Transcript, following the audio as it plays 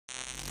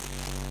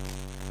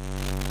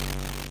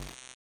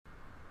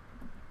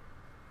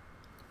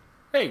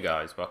Hey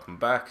guys, welcome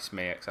back. It's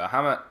me,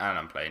 xrhammer, and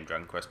I'm playing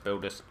Dragon Quest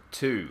Builders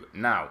 2.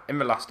 Now, in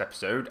the last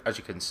episode, as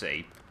you can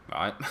see,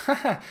 right,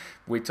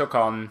 we took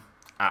on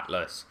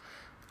Atlas,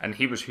 and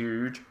he was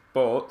huge,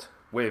 but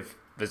with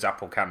the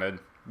Zapple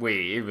cannon,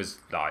 it was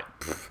like,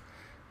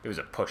 it was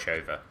a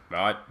pushover,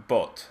 right?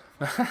 But,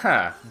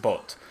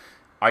 but,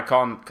 I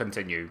can't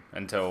continue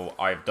until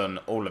I've done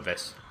all of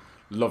this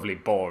lovely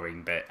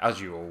boring bit,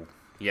 as you all,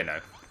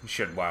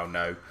 should well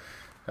know.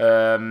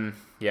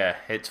 Yeah,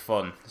 it's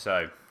fun,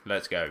 so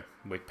let's go.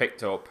 We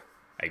picked up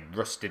a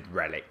rusted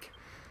relic.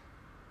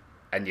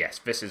 And yes,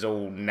 this is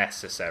all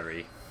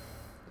necessary,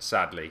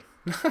 sadly.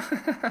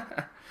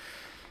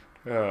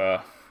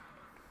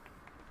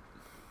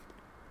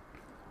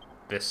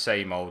 This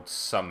same old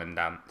song and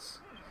dance.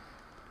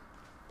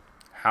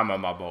 Hammer,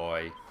 my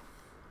boy.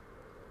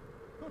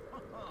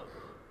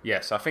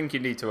 Yes, I think you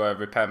need to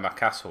repair my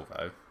castle,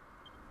 though.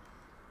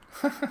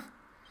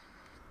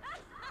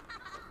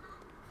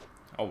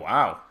 Oh,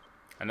 wow.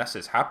 Ness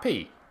is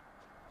happy.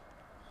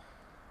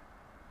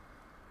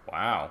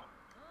 Wow.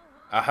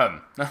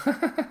 Ahem.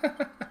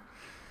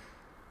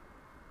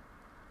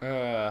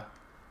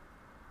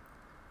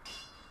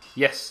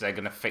 Yes, they're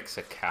going to fix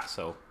a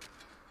castle.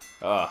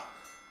 Oh,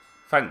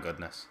 thank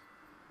goodness.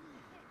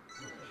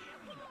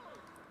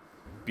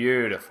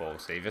 Beautiful.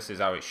 See, this is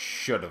how it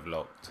should have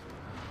looked.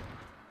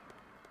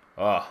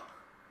 Oh,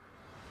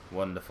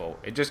 wonderful.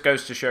 It just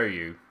goes to show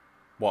you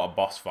what a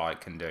boss fight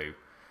can do.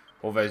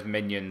 All those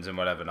minions and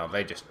whatever, now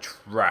they just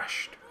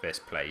trashed this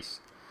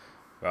place.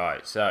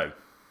 Right, so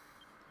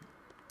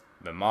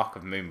the Mark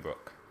of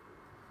Moonbrook.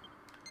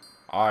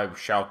 I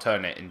shall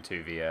turn it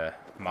into the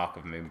Mark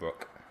of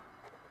Moonbrook.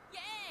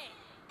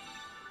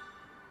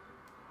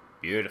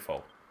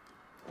 Beautiful.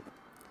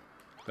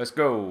 Let's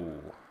go.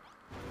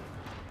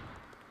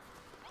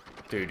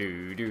 Do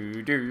do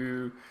do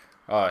do.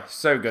 Oh, it's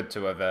so good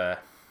to have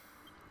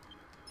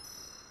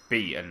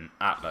beaten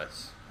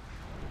Atlas.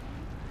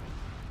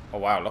 Oh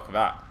wow, look at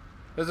that.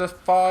 There's a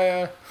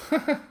fire.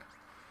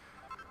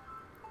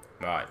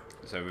 Right,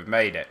 so we've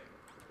made it.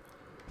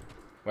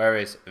 Where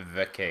is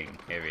the king?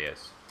 Here he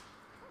is.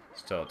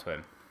 Let's talk to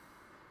him.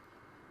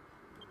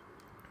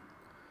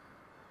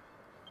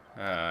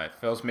 It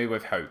fills me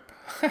with hope.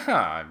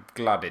 I'm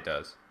glad it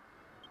does.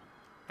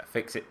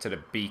 Affix it to the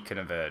beacon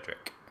of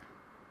Erdrick.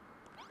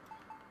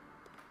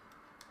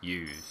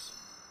 Use.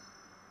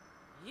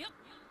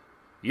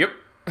 Yep.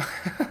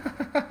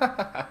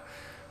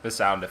 The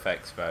sound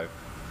effects, though.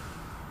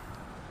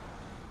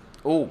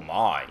 Oh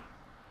my.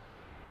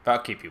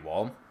 That'll keep you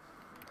warm.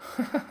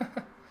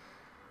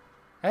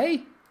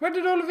 Hey, where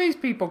did all of these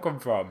people come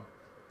from?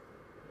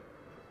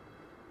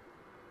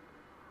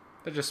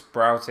 They're just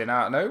sprouting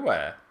out of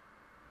nowhere.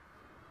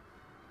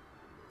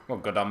 Well,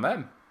 good on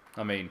them.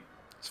 I mean,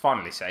 it's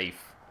finally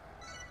safe.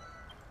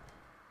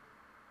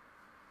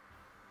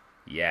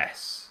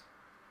 Yes.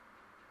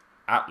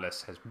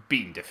 Atlas has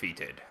been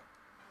defeated.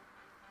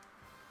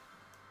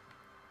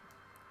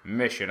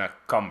 Mission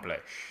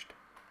accomplished.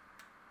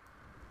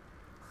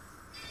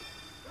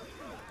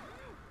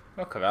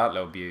 Look at that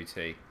little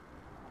beauty.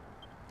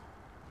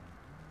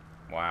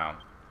 Wow.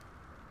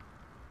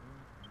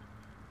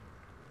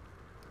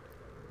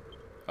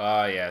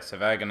 Oh yeah, so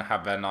they're going to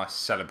have their nice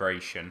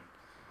celebration.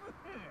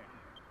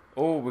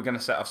 Oh, we're going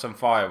to set off some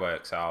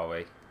fireworks, are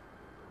we?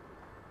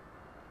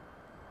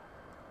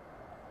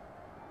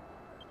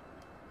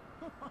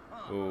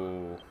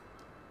 Ooh.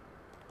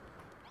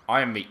 I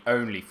am the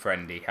only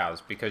friend he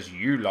has because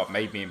you lot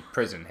made me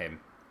imprison him.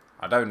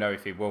 I don't know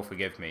if he will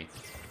forgive me.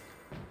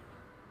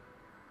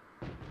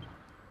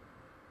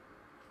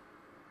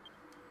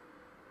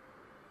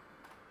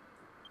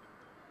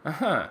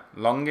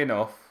 Long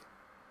enough.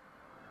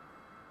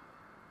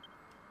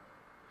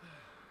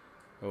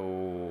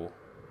 Oh.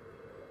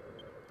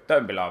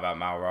 Don't be like that,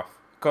 Malroth.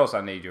 Of course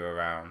I need you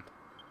around.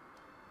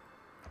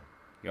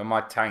 You're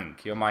my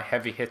tank. You're my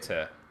heavy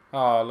hitter.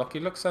 Oh, look, he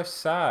looks so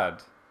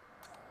sad.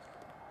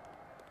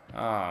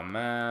 Oh,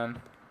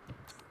 man.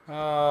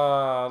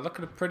 Oh, look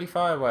at the pretty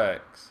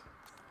fireworks.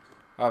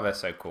 Oh, they're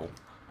so cool.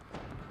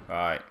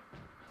 Right.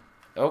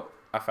 Oh,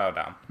 I fell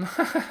down.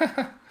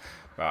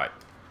 Right.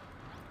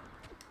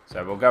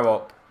 So we'll go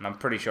up, and I'm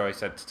pretty sure he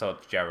said to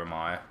touch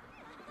Jeremiah.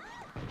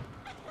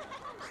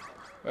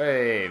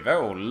 Hey,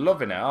 they're all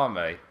loving it, aren't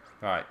they?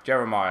 Right,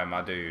 Jeremiah,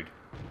 my dude.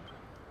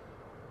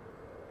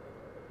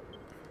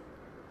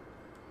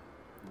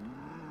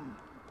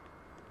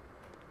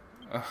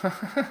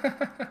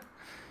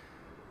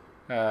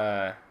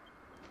 I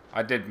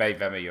did make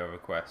them at your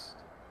request.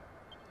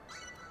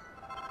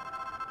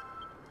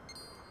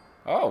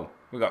 Oh,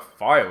 we got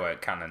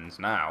firework cannons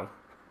now.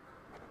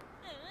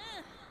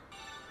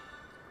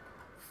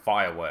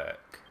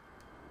 Firework.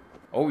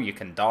 Oh, you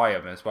can dye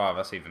them as well.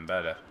 That's even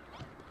better.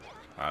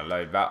 I'll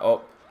load that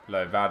up.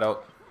 Load that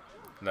up.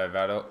 Load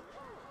that up.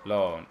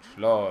 Launch,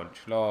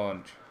 launch,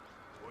 launch.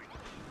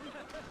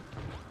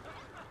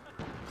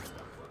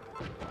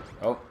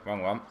 Oh,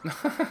 wrong one.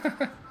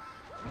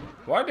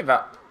 Why did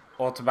that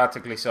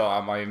automatically sort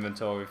out my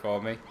inventory for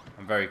me?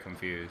 I'm very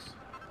confused.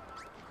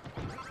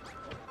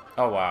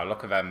 Oh wow,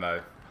 look at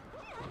Venmo.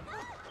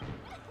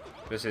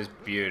 This is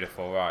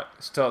beautiful. Right,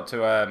 let's talk to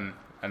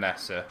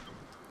Anessa.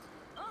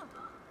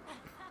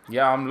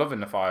 Yeah, I'm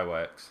loving the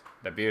fireworks.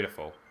 They're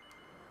beautiful.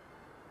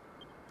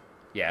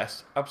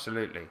 Yes,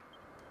 absolutely.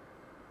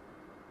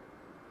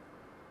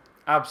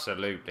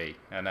 Absolutely,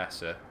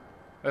 Anessa.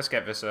 Let's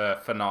get this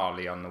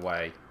finale on the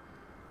way.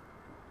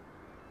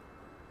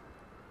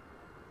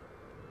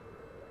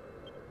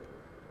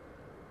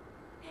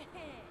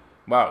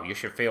 Well, you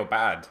should feel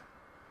bad.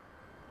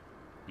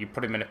 You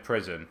put him in a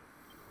prison.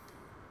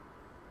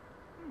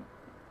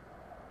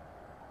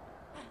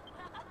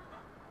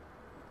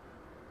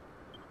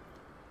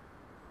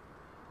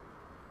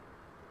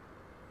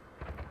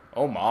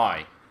 Oh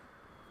my.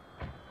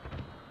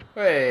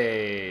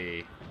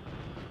 Hey.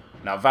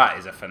 Now that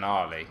is a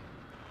finale.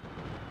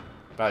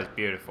 That is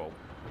beautiful.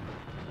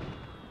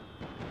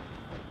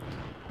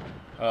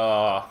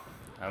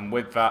 And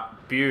with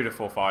that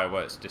beautiful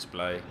fireworks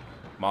display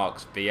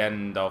marks the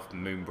end of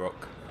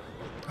Moonbrook.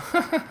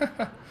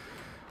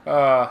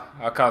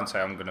 I can't say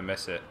I'm going to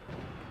miss it.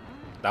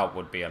 That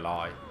would be a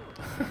lie.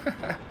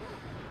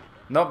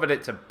 Not that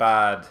it's a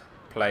bad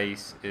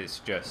place, it's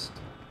just...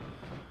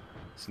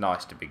 it's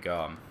nice to be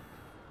gone.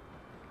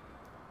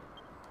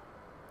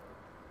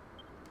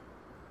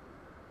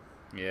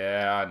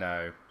 Yeah, I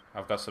know.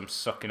 I've got some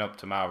sucking up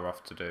to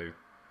Malroth to do.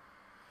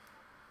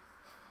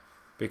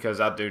 Because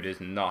that dude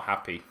is not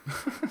happy.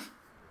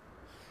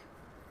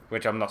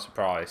 Which I'm not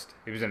surprised.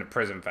 He was in a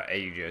prison for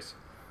ages.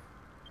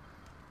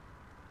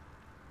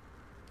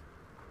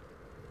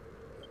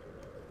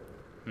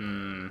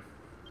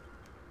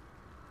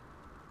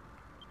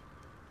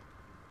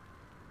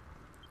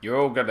 You're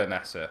all good,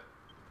 Anessa.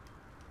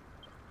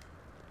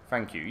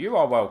 Thank you. You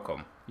are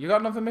welcome. You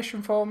got another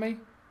mission for me?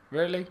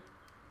 Really?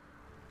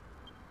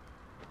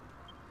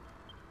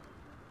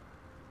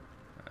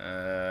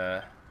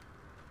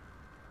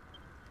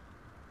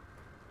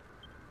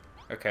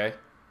 Okay.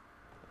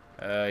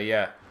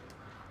 Yeah.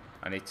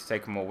 I need to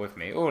take them all with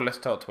me. Oh, let's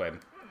talk to him.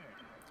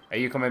 Are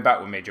you coming back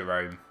with me,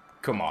 Jerome?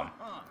 Come on.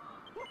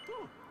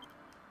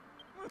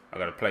 I've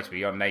got a place with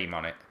your name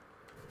on it.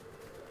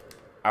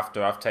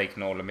 After I've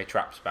taken all of my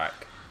traps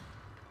back.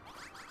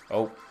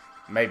 Oh,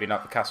 maybe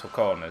not the castle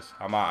corners.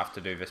 I might have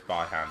to do this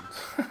by hand.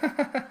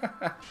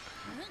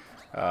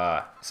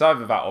 It's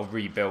either that or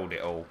rebuild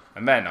it all.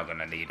 And they're not going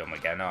to need them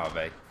again, are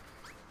they?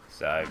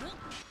 So,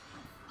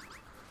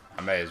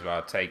 I may as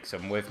well take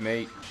some with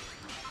me.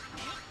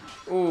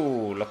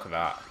 Ooh, look at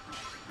that.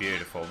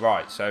 Beautiful.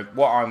 Right, so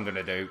what I'm going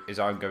to do is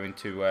I'm going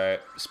to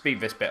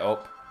speed this bit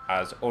up,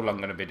 as all I'm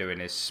going to be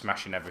doing is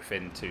smashing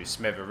everything to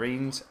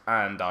smithereens,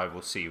 and I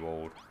will see you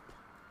all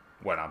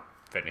when I'm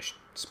finished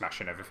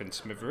smashing everything to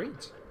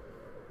smithereens.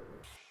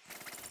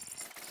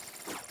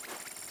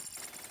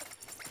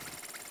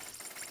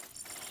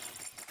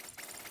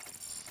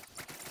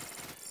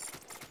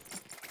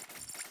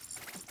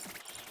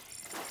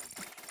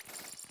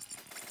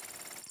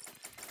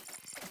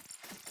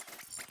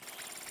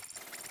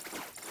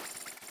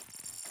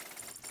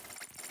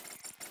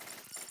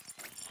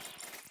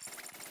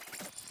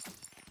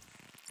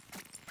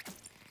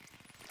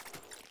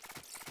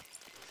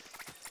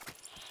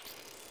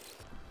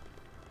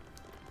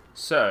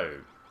 So,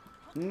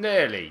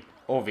 nearly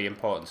all the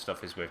important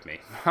stuff is with me.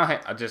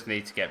 Right, I just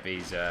need to get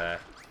these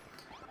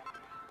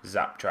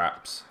zap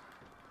traps.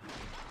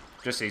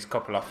 Just these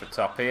couple off the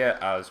top here,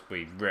 as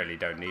we really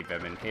don't need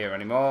them in here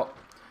anymore.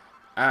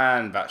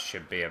 And that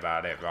should be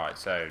about it. Right,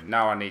 so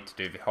now I need to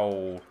do the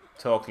whole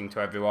talking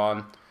to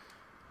everyone.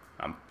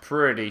 I'm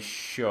pretty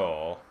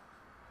sure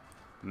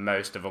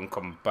most of them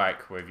come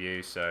back with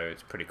you, so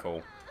it's pretty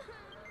cool.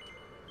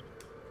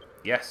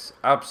 Yes,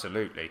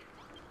 absolutely.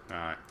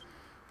 Alright.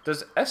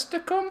 Does Esther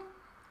come?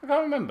 I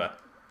can't remember.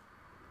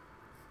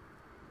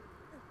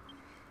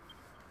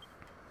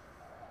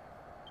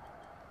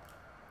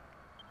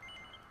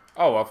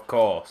 Oh, of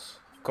course.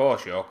 Of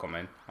course you're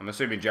coming. I'm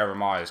assuming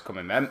Jeremiah's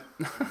coming then.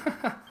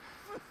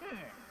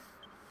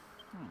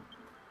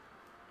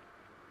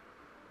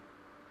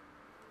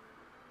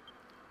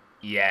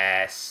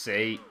 Yes,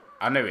 see?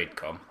 I knew he'd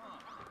come.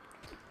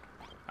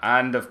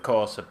 And of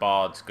course a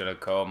bard's gonna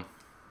come.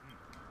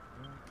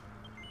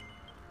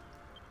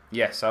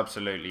 Yes,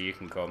 absolutely, you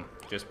can come.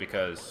 Just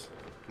because,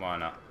 why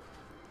not?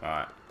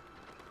 Alright.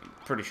 I'm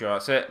pretty sure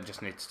that's it. I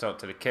just need to talk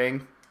to the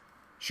king.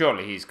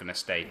 Surely he's going to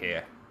stay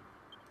here.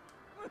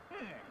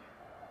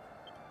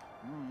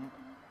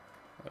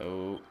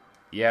 Oh,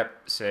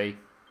 yep, see.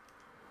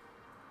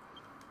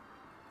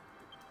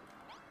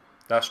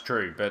 That's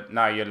true, but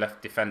now you're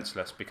left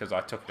defenseless because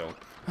I took it all.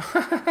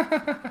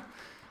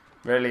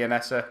 Really,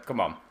 Anessa? Come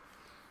on.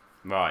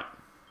 Right.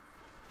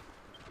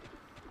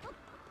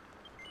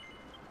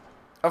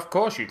 Of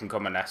course you can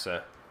come,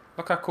 Anessa.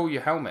 Look how cool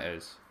your helmet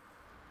is.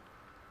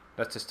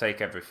 Let us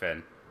take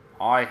everything.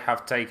 I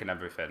have taken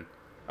everything.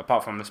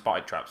 Apart from the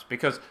spy traps.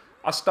 Because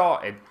I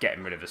started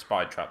getting rid of the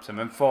spy traps and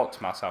then thought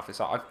to myself,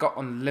 it's like, I've got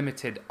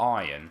unlimited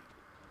iron.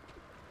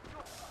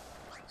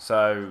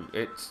 So,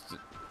 it's...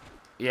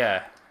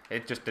 yeah,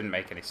 it just didn't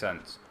make any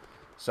sense.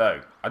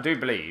 So, I do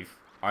believe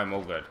I'm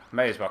all good.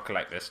 May as well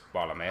collect this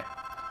while I'm here.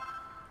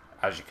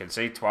 As you can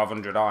see,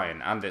 1200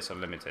 iron, and it's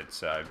unlimited,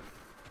 so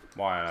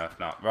why on earth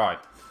not? Right.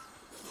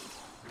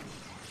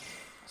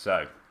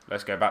 So,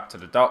 let's go back to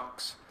the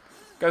docks.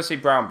 Go see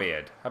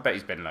Brownbeard. I bet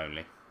he's been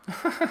lonely.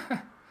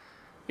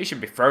 He should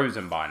be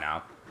frozen by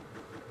now.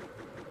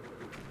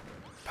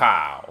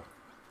 Pow.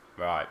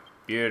 Right,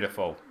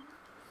 beautiful.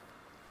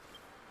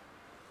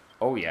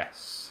 Oh,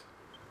 yes.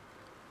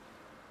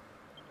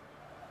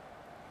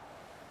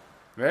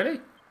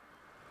 Really?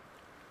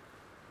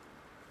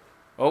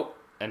 Oh,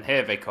 and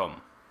here they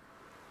come.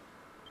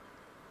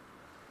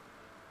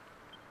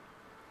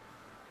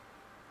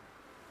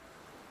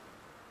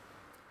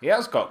 He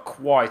has got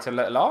quite a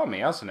little army,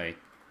 hasn't he?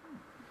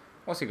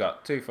 What's he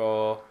got? 2,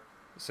 4,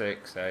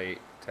 6, 8,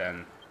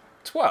 10,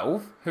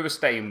 12 who are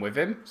staying with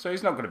him. So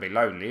he's not going to be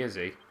lonely, is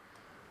he?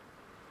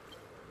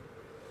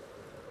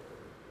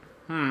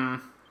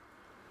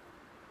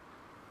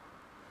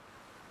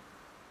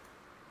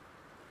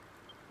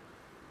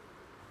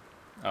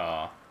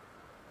 Oh.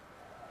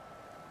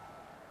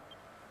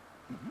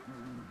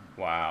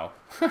 Wow.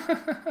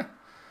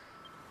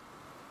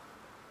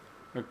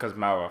 Because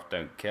Malroth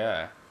don't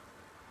care.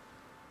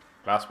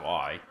 That's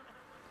why.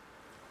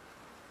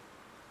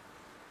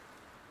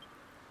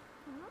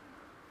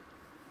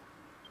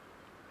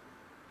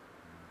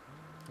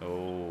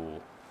 Oh.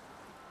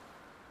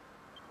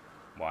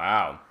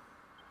 Wow.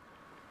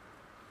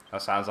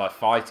 That sounds like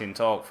fighting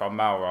talk from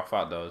Malroth,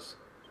 that does.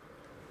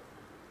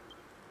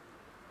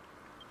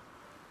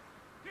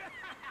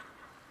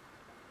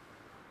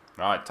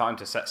 Right, time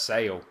to set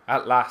sail.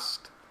 At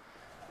last.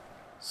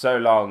 So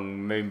long,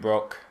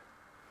 Moonbrook.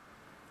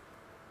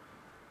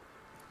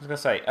 I was going to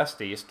say,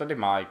 Esty, you stood in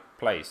my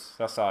place.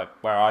 That's like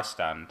where I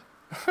stand.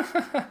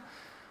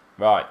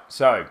 Right,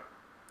 so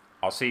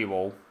I'll see you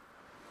all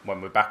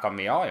when we're back on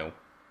the Isle.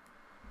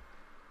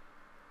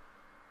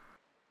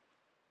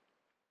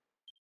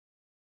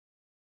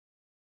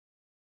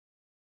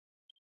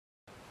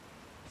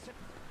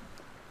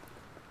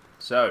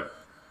 So,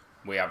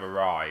 we have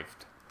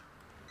arrived.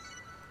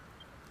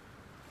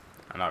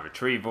 And I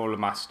retrieve all of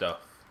my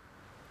stuff.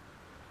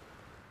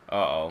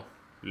 Uh-oh.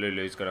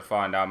 Lulu's going to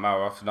find out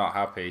Malroth's not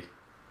happy.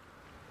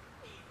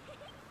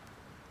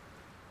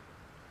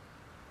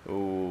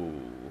 Ooh.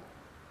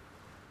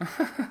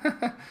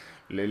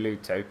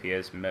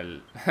 Lulutopia's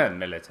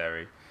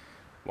military.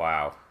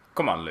 Wow.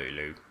 Come on,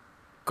 Lulu.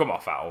 Come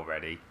off that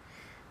already.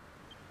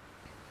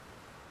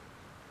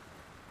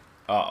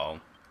 Uh-oh.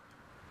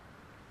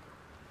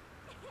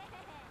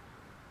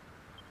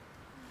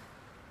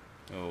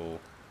 Oh.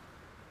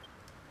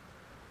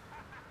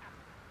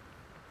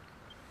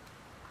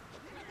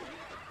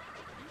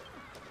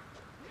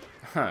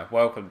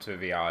 Welcome to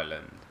the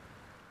island.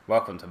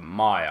 Welcome to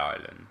my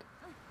island.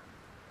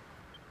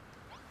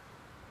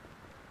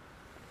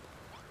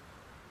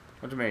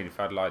 What do you mean if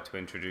I'd like to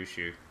introduce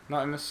you?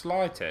 Not in the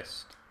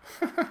slightest.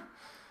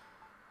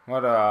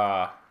 What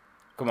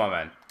come on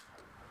then.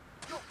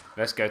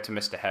 Let's go to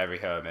Mr. Hairy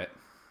Hermit.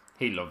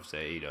 He loves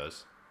it, he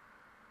does.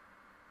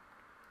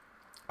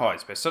 Oh,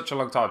 it's been such a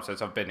long time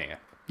since I've been here.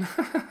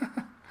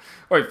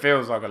 Well, it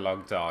feels like a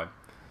long time.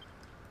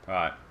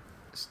 Right,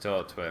 let's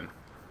talk to him.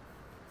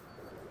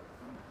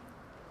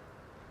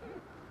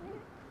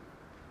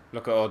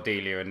 Look at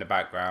Ordelia in the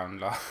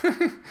background, like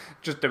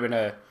just doing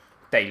her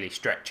daily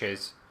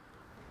stretches.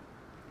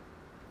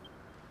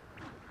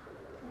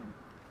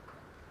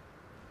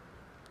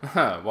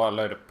 What a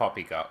load of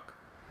poppycock.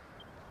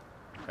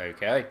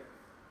 Okay.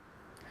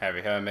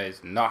 Hairy Hermit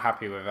is not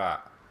happy with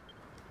that.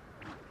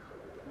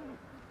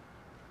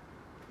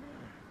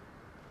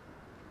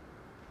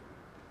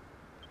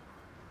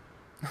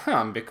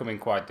 I'm becoming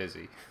quite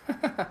dizzy.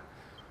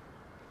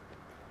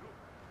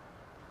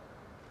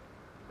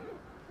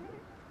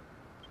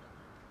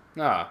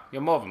 Ah,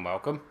 you're more than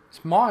welcome.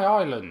 It's my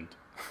island.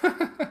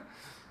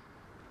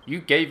 You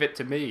gave it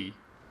to me.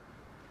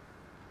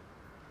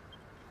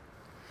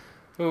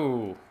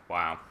 Ooh,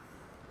 wow.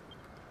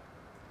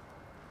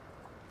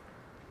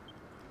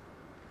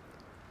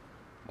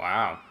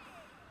 Wow.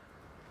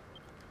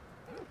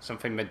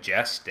 Something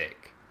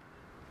majestic.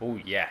 Oh,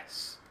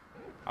 yes.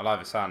 I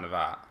like the sound of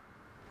that.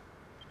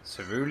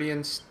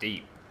 Cerulean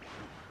Steppe.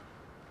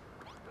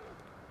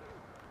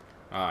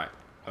 Alright.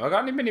 Have I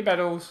got any mini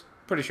medals?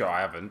 Pretty sure I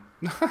haven't.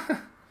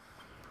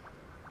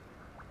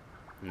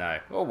 No.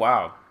 Oh,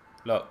 wow.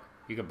 Look,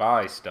 you can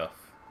buy stuff.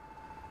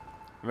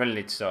 I really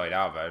need to sort it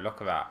out, though. Look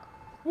at that.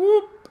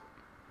 Whoop.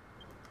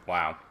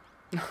 Wow.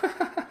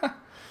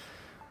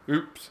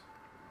 Oops.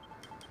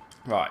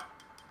 Right.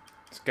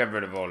 Let's get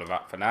rid of all of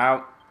that for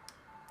now.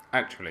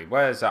 Actually,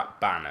 where's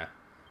that banner?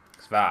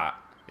 Because that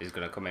is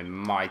going to come in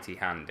mighty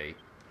handy.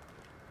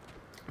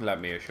 Let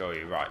me assure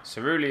you. Right.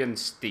 Cerulean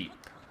Steppe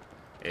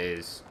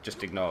is...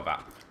 Just ignore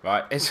that.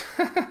 Right. It's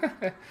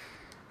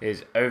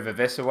is over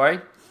this way.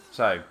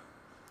 So,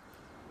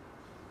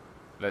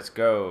 let's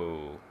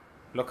go.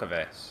 Look at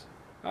this.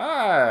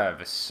 Ah,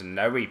 the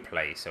snowy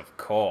place, of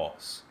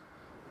course.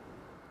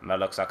 And that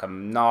looks like a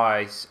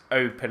nice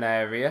open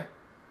area.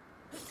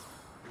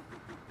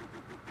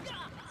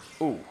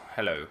 Oh,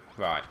 hello.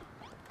 Right.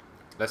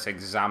 Let's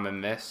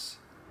examine this.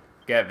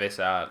 Get this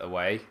out of the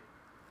way.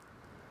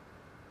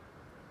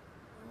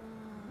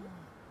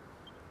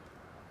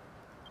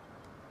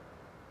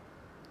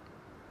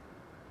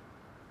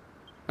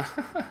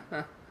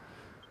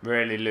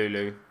 Really,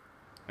 Lulu?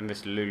 And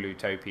this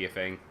Lulu-topia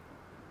thing.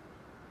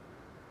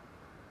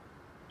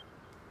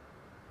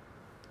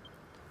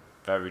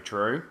 Very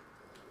true.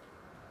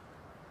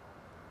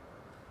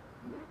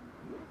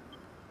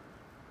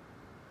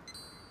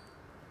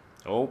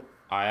 Oh,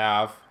 I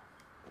have.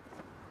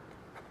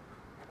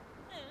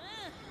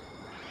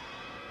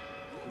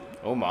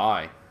 Oh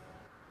my.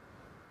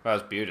 That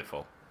was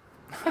beautiful.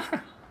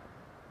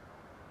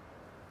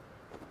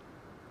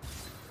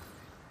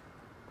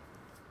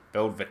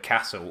 Build the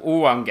castle.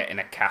 Oh, I'm getting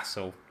a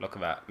castle. Look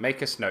at that.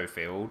 Make a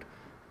snowfield.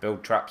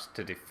 Build traps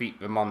to defeat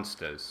the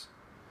monsters.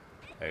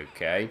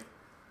 Okay.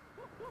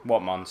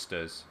 What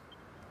monsters?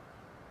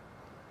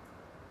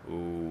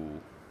 Ooh.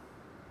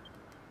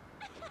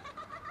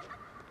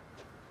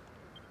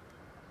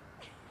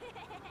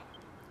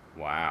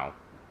 Wow.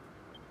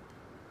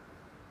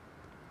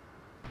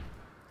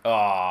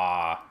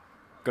 Ah,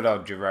 good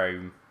old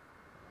Jerome.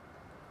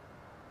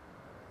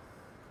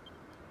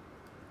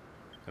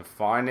 The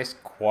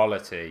finest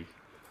quality.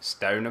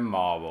 Stone and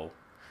marble.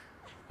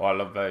 Oh, I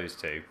love those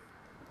two.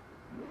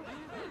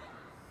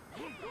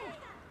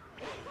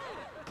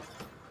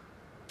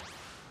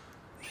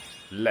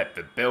 Let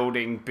the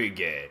building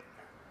begin.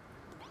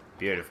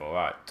 Beautiful.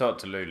 Right, talk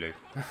to Lulu.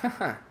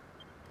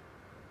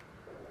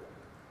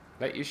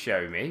 Let you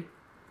show me.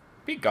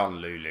 Be gone,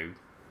 Lulu.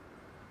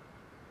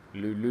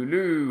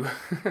 Lulu.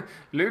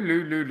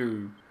 Lulu,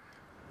 Lulu.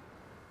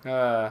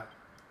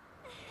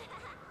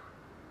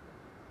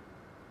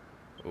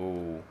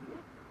 Ooh.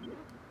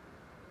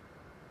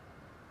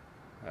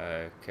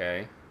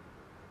 Okay.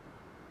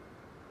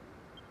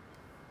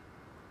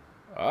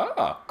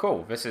 Ah,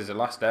 cool. This is the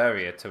last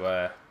area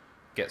to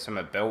get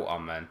something built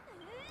on then.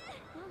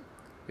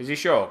 Is you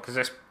sure? Because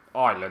this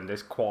island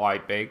is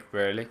quite big,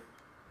 really.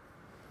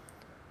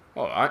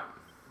 Alright.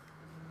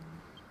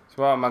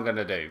 So what am I going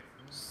to do?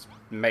 Just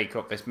make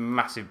up this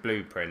massive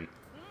blueprint.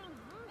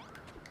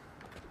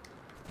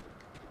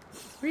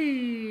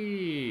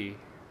 Whee!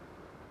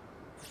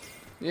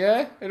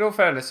 Yeah, in all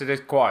fairness, it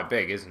is quite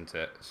big, isn't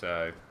it?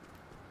 So,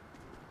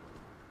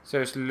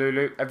 seriously,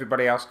 Lulu,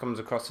 everybody else comes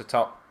across the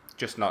top,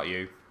 just not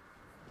you.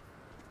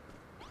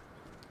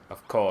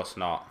 Of course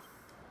not.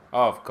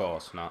 Of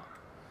course not.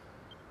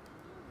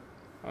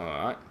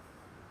 Alright.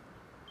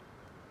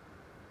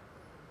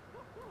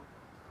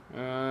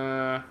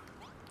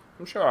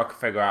 I'm sure I could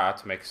figure out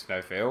how to make a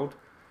snowfield.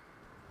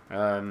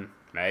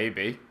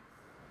 Maybe.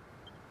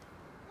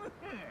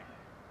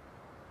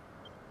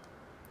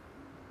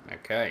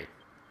 Okay.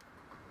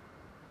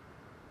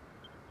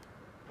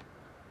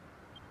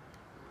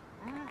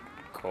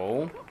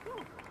 Cool.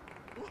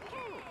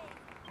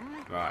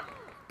 Right.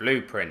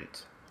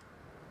 Blueprint.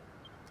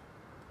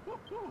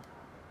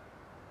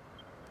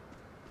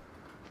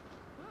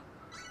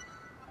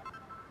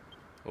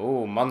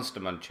 Oh, monster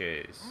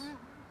munches.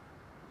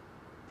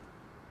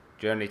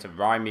 Journey to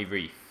Rhymy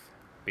Reef.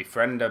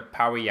 Befriend a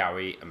Powie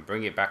Yowie and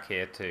bring it back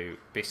here to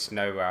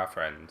besnow our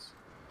friends.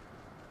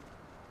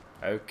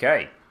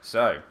 Okay,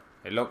 so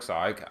it looks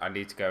like I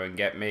need to go and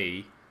get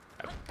me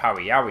a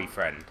Powie Yowie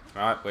friend,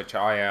 right? Which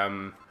I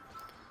am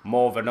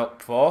more than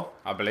up for,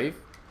 I believe.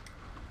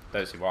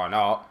 Don't see why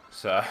not.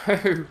 So,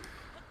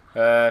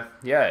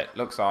 yeah, it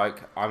looks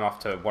like I'm off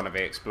to one of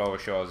the Explorer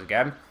Shores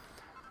again,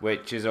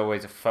 which is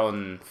always a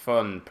fun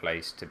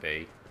place to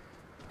be,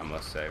 I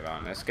must say.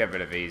 Right, let's get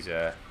rid of these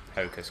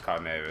Hocus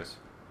Chimeras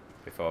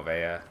before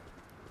they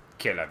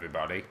kill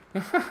everybody.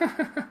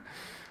 They're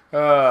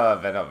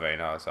not very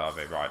nice, are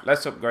they? Right,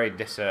 let's upgrade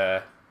this.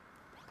 Here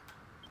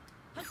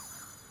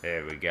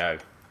we go.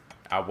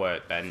 Our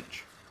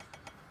workbench.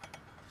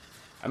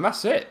 And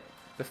that's it.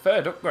 The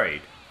third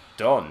upgrade.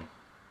 Done.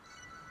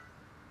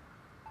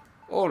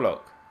 Oh,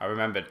 look. I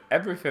remembered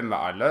everything that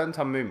I learned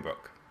on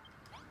Moonbrook.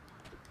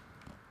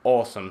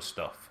 Awesome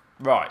stuff.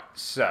 Right,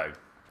 so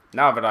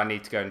now that I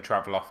need to go and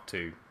travel off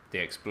to the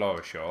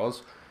Explorer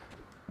Shores,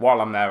 while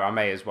I'm there I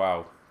may as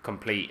well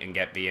complete and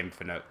get the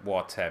infinite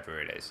whatever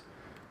it is.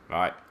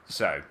 Right,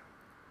 so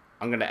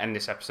I'm going to end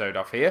this episode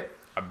off here.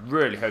 I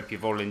really hope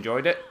you've all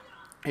enjoyed it.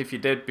 If you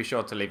did, be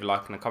sure to leave a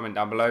like and a comment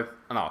down below,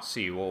 and I'll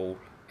see you all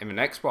in the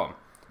next one.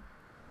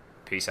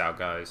 Peace out,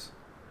 guys.